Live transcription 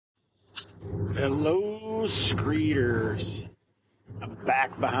Hello, Screeters. I'm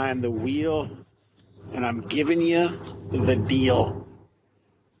back behind the wheel, and I'm giving you the deal.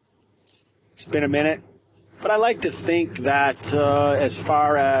 It's been a minute, but I like to think that as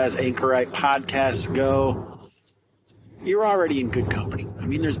far as Anchorite podcasts go, you're already in good company. I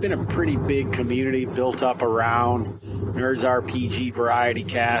mean, there's been a pretty big community built up around Nerds RPG Variety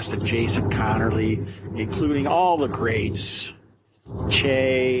Cast and Jason Connerly, including all the greats.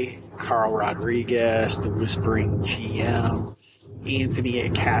 Che, Carl Rodriguez, the Whispering GM, Anthony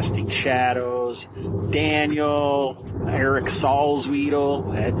at Casting Shadows, Daniel, Eric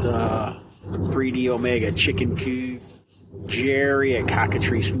Salzwedel at 3D Omega Chicken Coop, Jerry at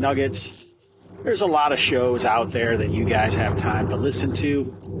Cockatrice Nuggets. There's a lot of shows out there that you guys have time to listen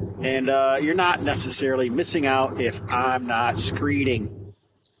to, and you're not necessarily missing out if I'm not screeding.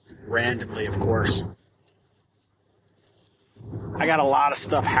 Randomly, of course. I got a lot of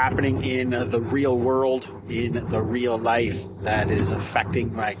stuff happening in the real world, in the real life, that is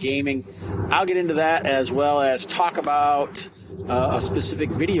affecting my gaming. I'll get into that as well as talk about a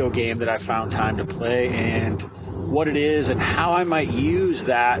specific video game that I found time to play and what it is and how I might use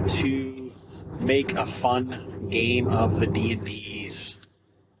that to make a fun game of the D&Ds.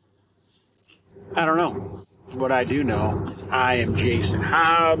 I don't know. What I do know is I am Jason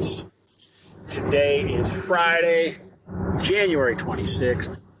Hobbs. Today is Friday, January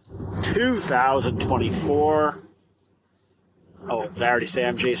 26th, 2024. Oh, did I already say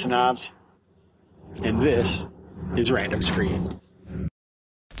I'm Jason Hobbs? And this is Random Screen.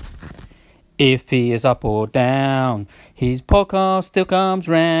 If he is up or down, his podcast still comes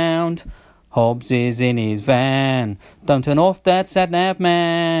round. Hobbs is in his van. Don't turn off that sat-nav,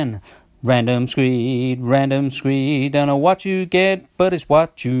 man. Random screed. Don't know what you get, but it's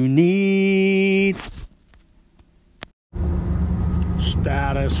what you need.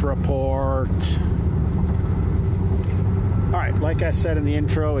 Status report. All right, like I said in the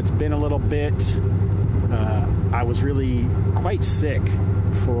intro, it's been a little bit. I was really quite sick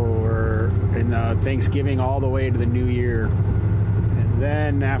in Thanksgiving all the way to the New Year. And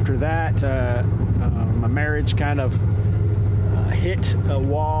then after that, my marriage kind of hit a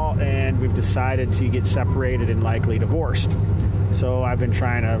wall, and we've decided to get separated and likely divorced. So I've been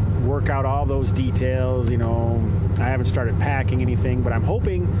trying to work out all those details. I haven't started packing anything, but I'm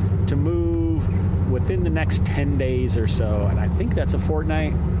hoping to move within the next 10 days or so. And I think that's a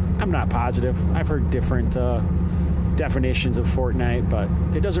fortnight. I'm not positive. I've heard different definitions of fortnight, but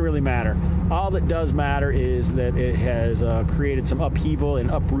it doesn't really matter. All that does matter is that it has created some upheaval and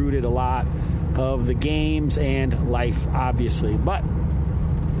uprooted a lot of the games and life, obviously. But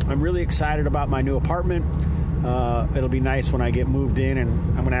I'm really excited about my new apartment. It'll be nice when I get moved in, and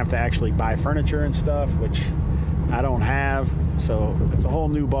I'm going to have to actually buy furniture and stuff, which I don't have. So it's a whole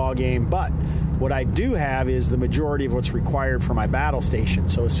new ball game. But what I do have is the majority of what's required for my battle station.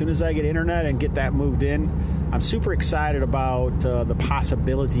 So as soon as I get internet and get that moved in, I'm super excited about the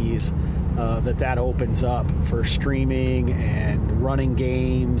possibilities that opens up for streaming and running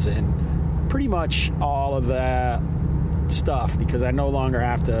games and pretty much all of that stuff, because I no longer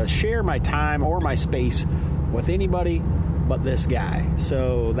have to share my time or my space with anybody but this guy.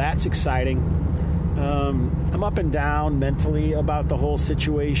 So that's exciting. I'm up and down mentally about the whole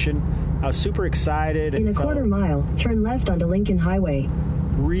situation. I was super excited. In a quarter mile, turn left onto Lincoln Highway.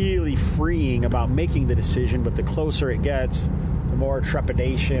 Really freeing about making the decision, but the closer it gets, the more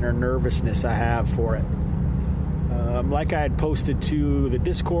trepidation or nervousness I have for it. Like I had posted to the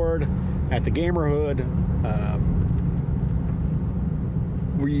Discord at the Gamerhood,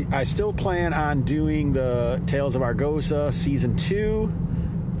 I still plan on doing the Tales of Argosa Season 2,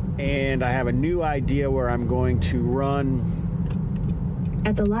 and I have a new idea where I'm going to run...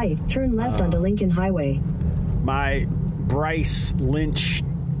 At the light, turn left onto Lincoln Highway. My Bryce Lynch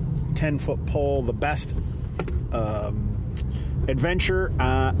 10-foot pole, the best adventure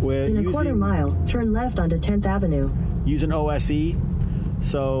with in a quarter mile, turn left onto 10th Avenue. Using OSE,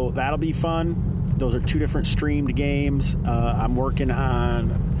 so that'll be fun. Those are two different streamed games. I'm working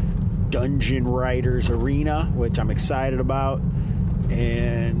on Dungeon Riders Arena, which I'm excited about,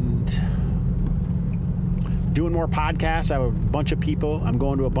 and doing more podcasts. I have a bunch of people. I'm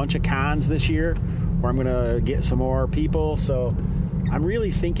going to a bunch of cons this year where I'm going to get some more people. So I'm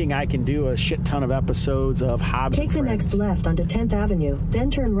really thinking I can do a shit ton of episodes of Hobbs Take the next left onto 10th Avenue, then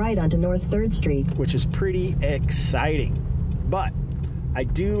turn right onto North 3rd Street. Which is pretty exciting. But I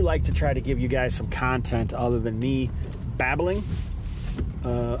do like to try to give you guys some content other than me babbling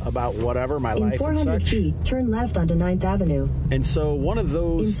about whatever, my life and such. In 400 feet, turn left onto 9th Avenue. And so one of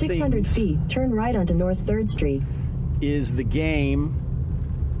those In 600 feet, turn right onto North 3rd Street. Is the game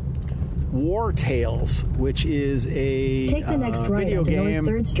War Tales, which is a Take the next right video onto game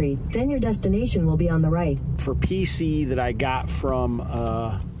North 3rd Street, then your destination will be on the right. for PC that I got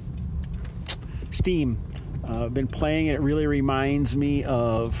from Steam. I've been playing it. It really reminds me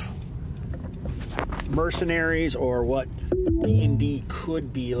of Mercenaries, or what D&D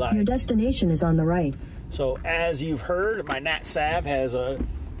could be like. Your destination is on the right. So as you've heard, my Nat Sav has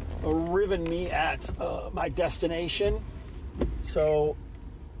driven me at my destination. So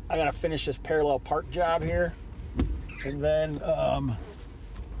I got to finish this parallel park job here, and then I'm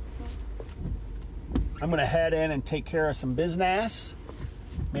going to head in and take care of some business.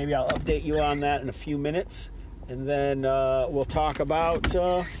 Maybe I'll update you on that in a few minutes, and then we'll talk about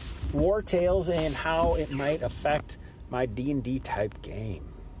War Tales and how it might affect my D&D type game.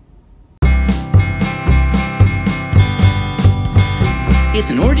 It's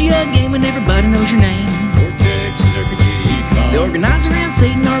an orgy of game and everybody knows your name. Vortex RPG Con. The organizer and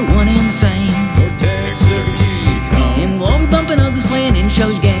Satan are one and the same. Vortex RPG Con. And we'll all be bumping uglies playing in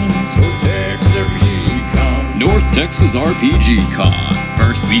shows games. Vortex RPG Con. North Texas RPG Con.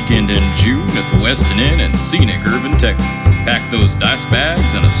 First weekend in June at the Westin Inn in scenic Irving, Texas. Pack those dice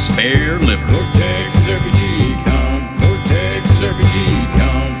bags and a spare liver. Vortex RPG Con. Vortex RPG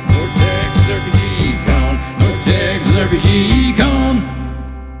Con. Vortex RPG Con. Vortex RPG Con.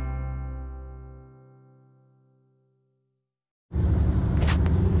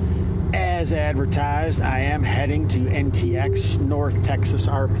 As advertised, I am heading to NTX North Texas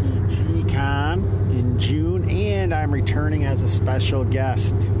RPG Con in June, and I'm returning as a special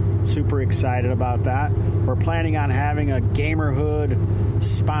guest. Super excited about that. We're planning on having a Gamerhood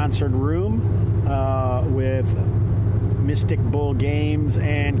sponsored room with Mystic Bull Games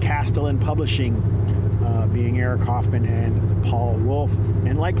and Castellan Publishing, being Eric Hoffman and Paul Wolf,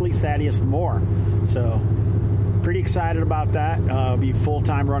 and likely Thaddeus Moore. So pretty excited about that. It'll be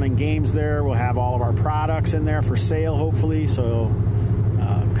full-time running games there. We'll have all of our products in there for sale, hopefully. So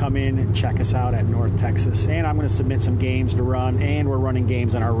come in and check us out at North Texas. And I'm going to submit some games to run, and we're running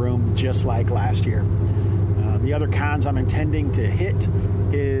games in our room just like last year. The other cons I'm intending to hit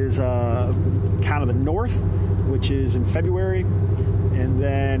is Con of the North, which is in February. And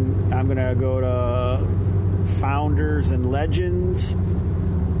then I'm going to go to Founders and Legends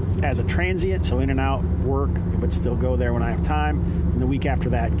as a transient, so in and out work, but still go there when I have time. And the week after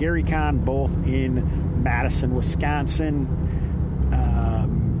that, GaryCon, both in Madison, Wisconsin,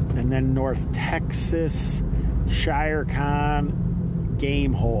 and then North Texas, ShireCon,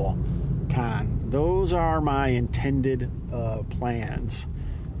 Gamehole Con. Those are my intended plans.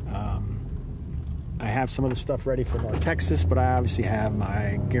 I have some of the stuff ready for North Texas, but I obviously have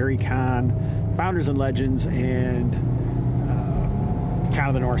my GaryCon, Founders and Legends, and Con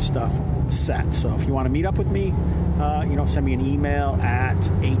of the North stuff set. So if you want to meet up with me, send me an email at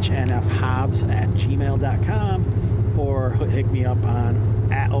hnfhobbs@gmail.com, or hit me up on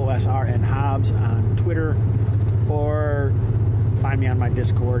 @OSRNHobbs on Twitter, or find me on my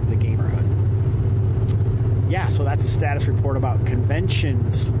Discord, The Gamerhood. Yeah, so that's a status report about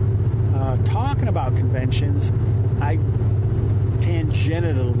conventions. Talking about conventions, I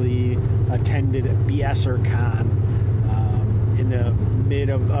tangentially attended BSRCon in the mid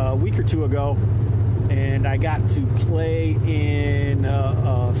of a week or two ago, and I got to play in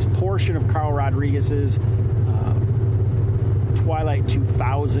a portion of Carl Rodriguez's Twilight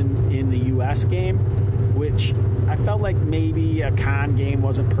 2000 in the US game, which I felt like maybe a con game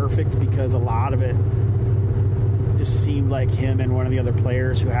wasn't perfect because a lot of it just seemed like him and one of the other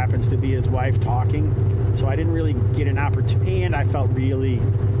players, who happens to be his wife, talking. So I didn't really get an opportunity, and I felt really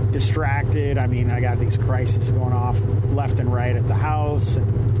distracted. I mean, I got these crises going off left and right at the house,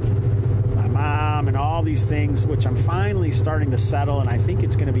 and my mom, and all these things, which I'm finally starting to settle, and I think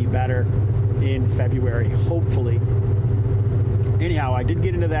it's going to be better in February, hopefully. Anyhow, I did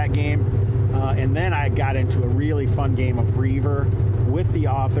get into that game, and then I got into a really fun game of Reaver with the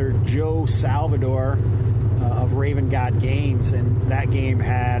author Joe Salvador of Raven God Games, and that game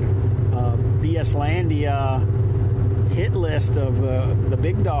had BS Landia hit list of the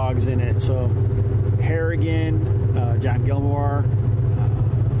big dogs in it. So Harrigan, John Gilmore,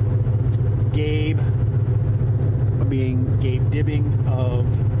 Gabe, being Gabe Dibbing of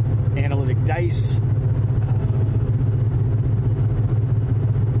Analytic Dice,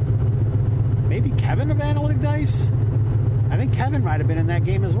 maybe Kevin of Analytic Dice. I think Kevin might have been in that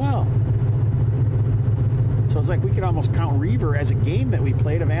game as well. So it's like we could almost count Reaver as a game that we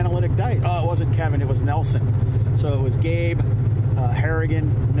played of Analytic Dice. Oh, it wasn't Kevin, it was Nelson. So it was Gabe,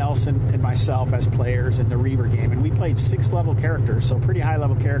 Harrigan, Nelson, and myself as players in the Reaver game. And we played 6th-level characters, so pretty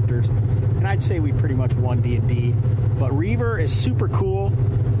high-level characters. And I'd say we pretty much won D&D. But Reaver is super cool.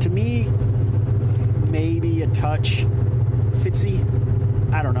 To me, touch fitzy.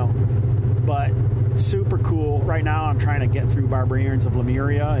 I don't know. But super cool. Right now I'm trying to get through Barbarians of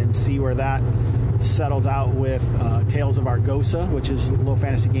Lemuria and see where that settles out with Tales of Argosa, which is Low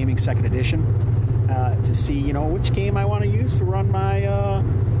Fantasy Gaming 2nd Edition, to see, which game I want to use to run my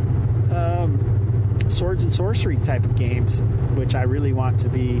swords and sorcery type of games, which I really want to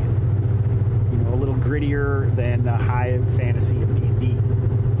be, a little grittier than the high fantasy of D&D.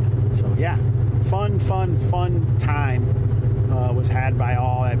 So yeah, fun time was had by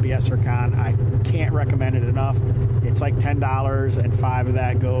all at BSRCon. I can't recommend it enough. It's like $10, and $5 of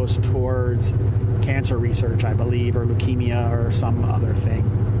that goes towards cancer research, I believe, or leukemia or some other thing.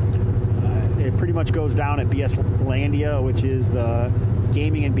 It pretty much goes down at BS Landia, which is the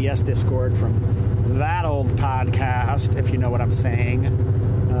gaming and BS Discord from that old podcast, if you know what I'm saying.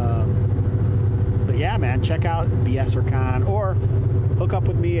 But yeah, man, check out BSRCon or hook up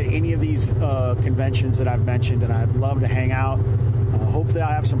with me at any of these conventions that I've mentioned, and I'd love to hang out. Hopefully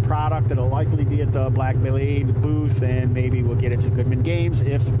I'll have some product that'll likely be at the Black Blade booth, and maybe we'll get it to Goodman Games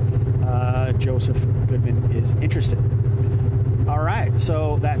if Joseph Goodman is interested. All right,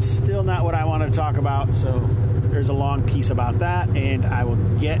 so that's still not what I want to talk about, so there's a long piece about that, and I will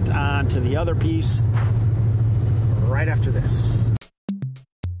get on to the other piece right after this.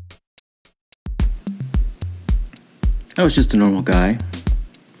 I was just a normal guy.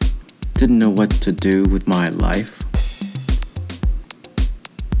 Didn't know what to do with my life.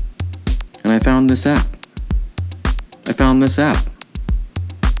 And I found this app. It's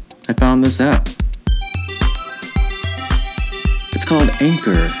called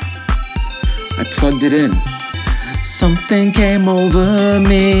Anchor. I plugged it in. Something came over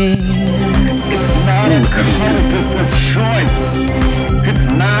me. It's not a cult, it's a choice. It's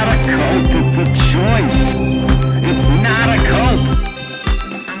not a cult, it's a choice. It's not a cult.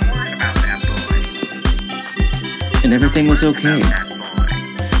 And everything was okay.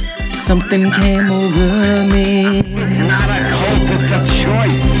 Something came over me. It's not a cult, it's a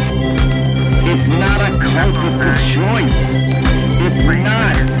choice. It's not a cult, it's a choice. It's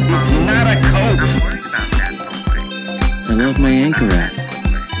not a cult. I love my Anchor app.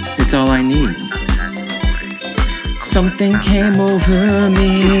 It's all I need. Something came over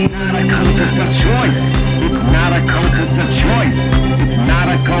me. It's not a cult, it's a choice. It's not a cult, it's a choice. It's not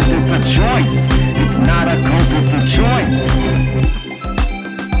a cult, it's a choice. It's not a cult, it's a choice.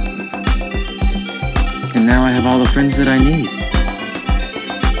 And now I have all the friends that I need.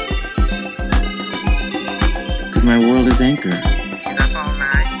 Because my world is Anchor.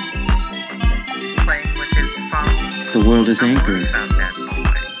 The world is Anchor.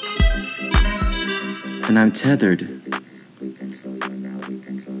 And I'm tethered.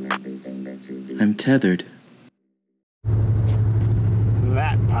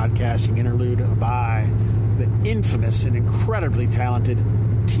 That podcasting interlude by the infamous and incredibly talented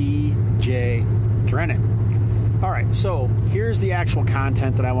T.J. Drennan. All right, so here's the actual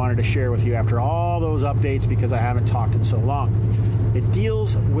content that I wanted to share with you after all those updates, because I haven't talked in so long. It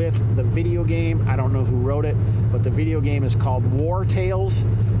deals with the video game. I don't know who wrote it, but the video game is called War Tales,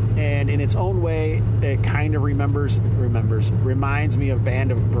 and in its own way, it kind of reminds me of not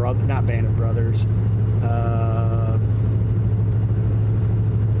Band of Brothers.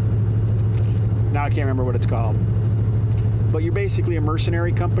 Now I can't remember what it's called. But you're basically a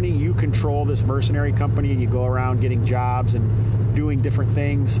mercenary company. You control this mercenary company, and you go around getting jobs and doing different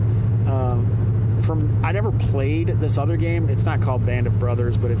things. I never played this other game. It's not called Band of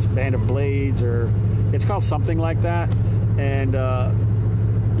Brothers, but it's Band of Blades, or it's called something like that. And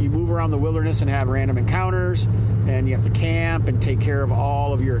you move around the wilderness and have random encounters, and you have to camp and take care of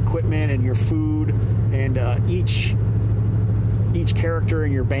all of your equipment and your food. And each character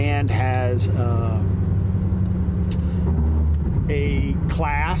in your band has a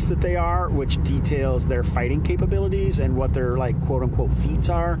class that they are, which details their fighting capabilities and what their, like, quote-unquote feats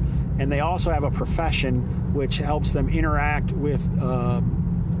are. And they also have a profession which helps them interact with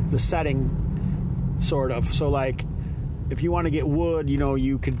the setting, sort of. So, like, if you want to get wood,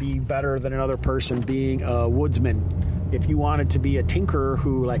 you could be better than another person being a woodsman. If you wanted to be a tinkerer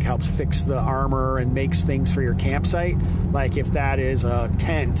who, like, helps fix the armor and makes things for your campsite, like if that is a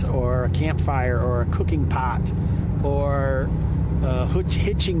tent or a campfire or a cooking pot or a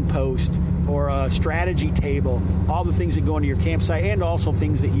hitching post or a strategy table, all the things that go into your campsite, and also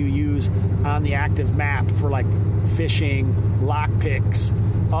things that you use on the active map for, like, fishing, lockpicks,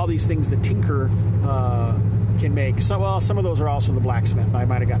 all these things the tinker can make. Some of those are also the blacksmith. I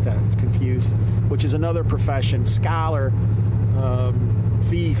might have got that confused, which is another profession. Scholar,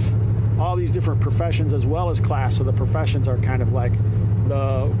 thief, all these different professions as well as class. So the professions are kind of like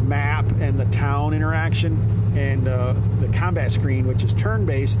the map and and the town interaction, and the combat screen, which is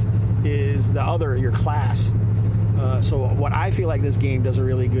turn-based, is the other, your class. So what I feel like this game does a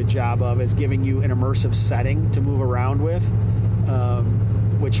really good job of is giving you an immersive setting to move around with,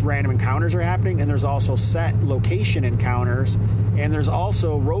 which random encounters are happening, and there's also set location encounters, and there's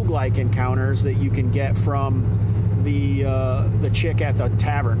also roguelike encounters that you can get from the chick at the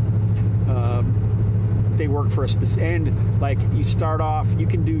tavern. They work for a specific, and like you start off, you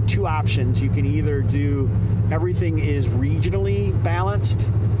can do two options. You can either do everything is regionally balanced,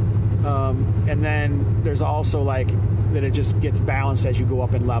 and then there's also like that it just gets balanced as you go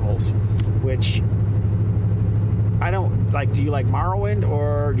up in levels, which I don't like. Do you like Morrowind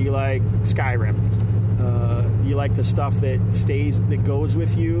or do you like Skyrim? Do you like the stuff that goes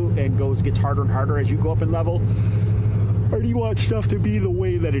with you and gets harder and harder as you go up in level? Or do you want stuff to be the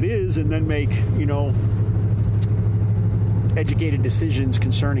way that it is and then make, educated decisions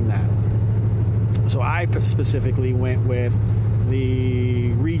concerning that? So I specifically went with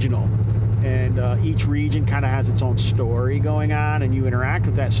the regional. And each region kind of has its own story going on, and you interact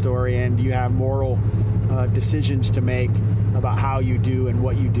with that story, and you have moral decisions to make about how you do and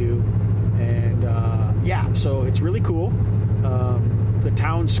what you do. And so it's really cool. The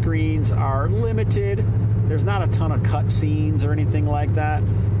town screens are limited. There's not a ton of cutscenes or anything like that.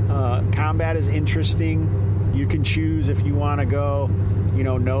 Combat is interesting. You can choose if you want to go,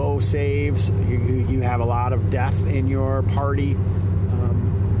 no saves. You have a lot of death in your party.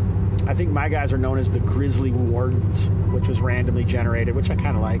 I think my guys are known as the Grizzly Wardens, which was randomly generated, which I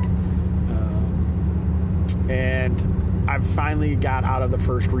kind of like. And I've finally got out of the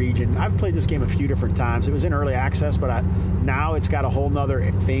first region. I've played this game a few different times. It was in early access, but now it's got a whole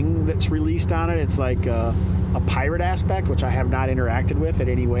nother thing that's released on it. It's like a pirate aspect, which I have not interacted with in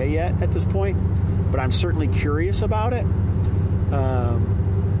any way yet at this point, but I'm certainly curious about it.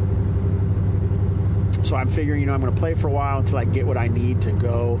 So I'm figuring, I'm going to play for a while until I get what I need to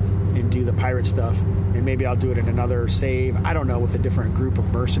go and do the pirate stuff. And maybe I'll do it in another save. I don't know, with a different group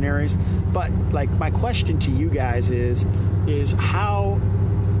of mercenaries. But, my question to you guys is how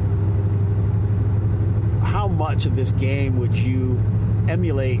much of this game would you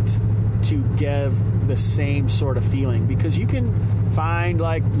emulate to give the same sort of feeling? Because you can find,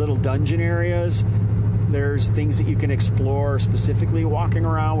 little dungeon areas. There's things that you can explore specifically walking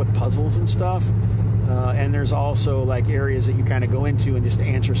around with puzzles and stuff. And there's also areas that you kind of go into and just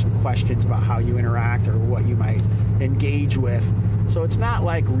answer some questions about how you interact or what you might engage with. So it's not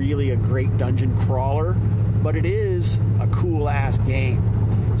really a great dungeon crawler, but it is a cool ass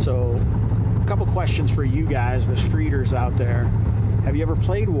game. So a couple questions for you guys, the streeters out there. Have you ever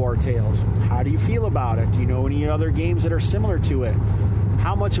played War Tales? How do you feel about it? Do you know any other games that are similar to it?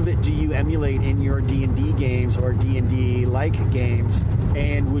 How much of it do you emulate in your D&D games or D&D-like games?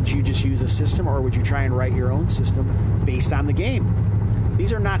 And would you just use a system, or would you try and write your own system based on the game?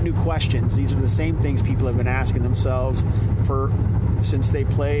 These are not new questions. These are the same things people have been asking themselves since they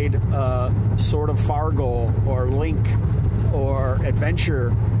played Sword of Fargoal or Link or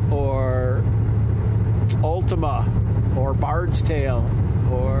Adventure or Ultima or Bard's Tale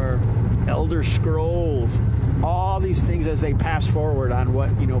or Elder Scrolls. All these things as they pass forward on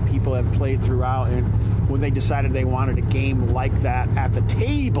what people have played throughout, and when they decided they wanted a game like that at the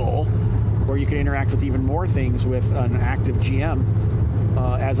table where you can interact with even more things with an active GM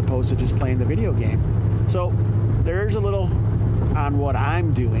as opposed to just playing the video game. So there's a little on what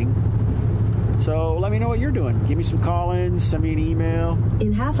I'm doing. So let me know what you're doing. Give me some call-ins, send me an email.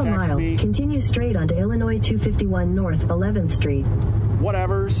 In half a mile, continue straight onto Illinois 251 North 11th Street.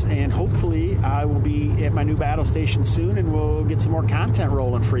 Whatevers, and hopefully I will be at my new battle station soon, and we'll get some more content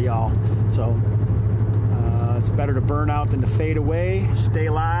rolling for y'all. So it's better to burn out than to fade away. Stay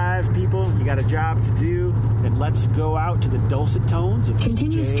alive, people. You got a job to do, and let's go out to the dulcet tones of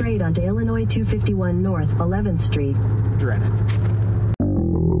Continue straight onto Illinois 251 North 11th Street. Drennan.